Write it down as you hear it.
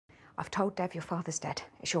I've told Dev your father's dead.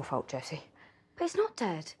 It's your fault, Josie. But he's not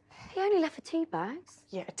dead. He only left for tea bags.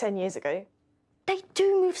 Yeah, 10 years ago. They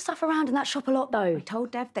do move stuff around in that shop a lot, though. I told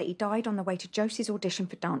Dev that he died on the way to Josie's audition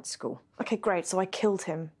for dance school. Okay, great, so I killed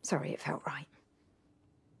him. Sorry, it felt right.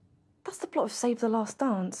 That's the plot of Save the Last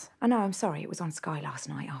Dance. I know, I'm sorry. It was on Sky last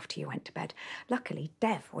night after you went to bed. Luckily,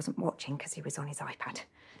 Dev wasn't watching because he was on his iPad.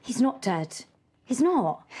 He's not dead. He's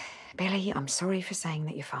not. Billy, I'm sorry for saying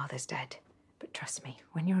that your father's dead. But trust me,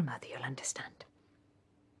 when you're a mother, you'll understand.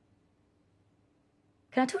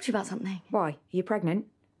 Can I talk to you about something? Why? Are you pregnant?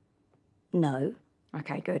 No.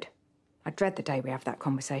 OK, good. I dread the day we have that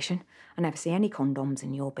conversation. I never see any condoms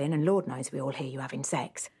in your bin, and Lord knows we all hear you having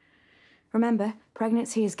sex. Remember,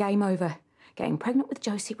 pregnancy is game over. Getting pregnant with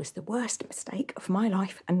Josie was the worst mistake of my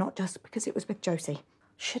life, and not just because it was with Josie.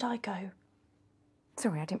 Should I go?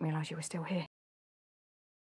 Sorry, I didn't realise you were still here.